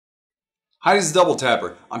Hi, this is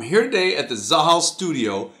DoubleTapper. I'm here today at the Zahal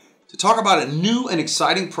studio to talk about a new and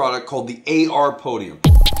exciting product called the AR-Podium.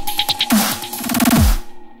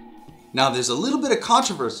 Now, there's a little bit of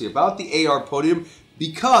controversy about the AR-Podium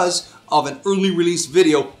because of an early release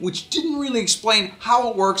video which didn't really explain how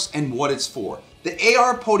it works and what it's for. The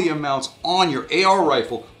AR-Podium mounts on your AR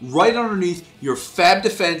rifle right underneath your FAB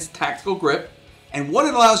Defense tactical grip, and what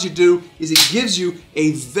it allows you to do is it gives you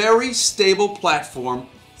a very stable platform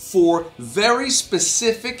for very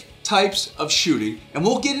specific types of shooting, and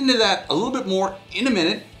we'll get into that a little bit more in a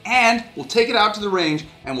minute, and we'll take it out to the range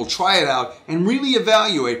and we'll try it out and really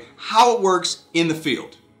evaluate how it works in the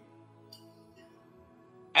field.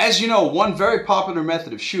 As you know, one very popular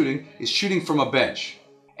method of shooting is shooting from a bench.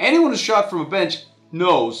 Anyone who's shot from a bench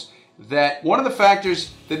knows that one of the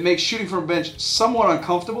factors that makes shooting from a bench somewhat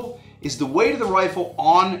uncomfortable is the weight of the rifle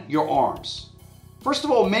on your arms. First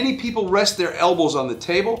of all, many people rest their elbows on the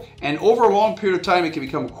table, and over a long period of time it can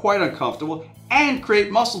become quite uncomfortable and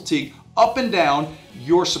create muscle fatigue up and down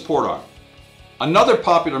your support arm. Another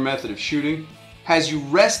popular method of shooting has you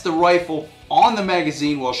rest the rifle on the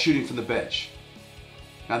magazine while shooting from the bench.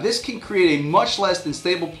 Now, this can create a much less than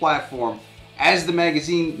stable platform, as the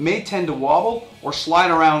magazine may tend to wobble or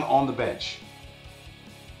slide around on the bench.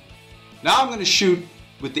 Now I'm going to shoot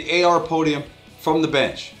with the AR-Podium from the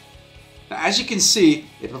bench. Now, as you can see,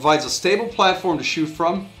 it provides a stable platform to shoot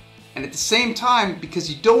from, and at the same time, because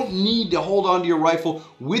you don't need to hold onto your rifle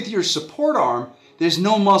with your support arm, there's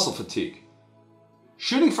no muscle fatigue.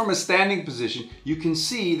 Shooting from a standing position, you can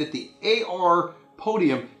see that the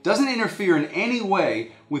AR-Podium doesn't interfere in any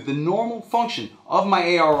way with the normal function of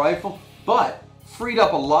my AR rifle, but freed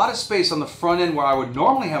up a lot of space on the front end where I would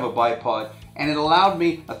normally have a bipod, and it allowed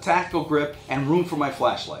me a tactical grip and room for my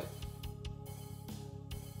flashlight.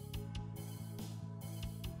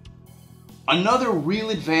 Another real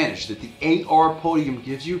advantage that the AR-Podium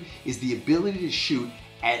gives you is the ability to shoot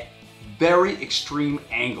at very extreme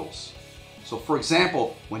angles. So for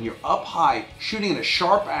example, when you're up high shooting at a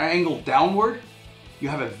sharp angle downward, you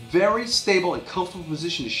have a very stable and comfortable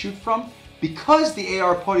position to shoot from because the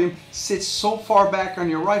AR-Podium sits so far back on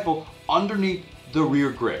your rifle underneath the rear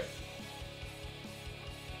grip.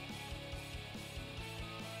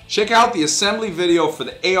 Check out the assembly video for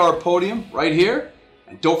the AR-Podium right here.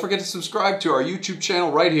 And don't forget to subscribe to our YouTube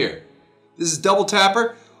channel right here. This is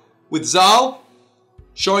DoubleTapper with Zahal,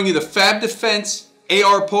 showing you the FAB Defense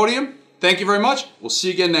AR-Podium. Thank you very much. We'll see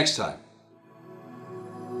you again next time.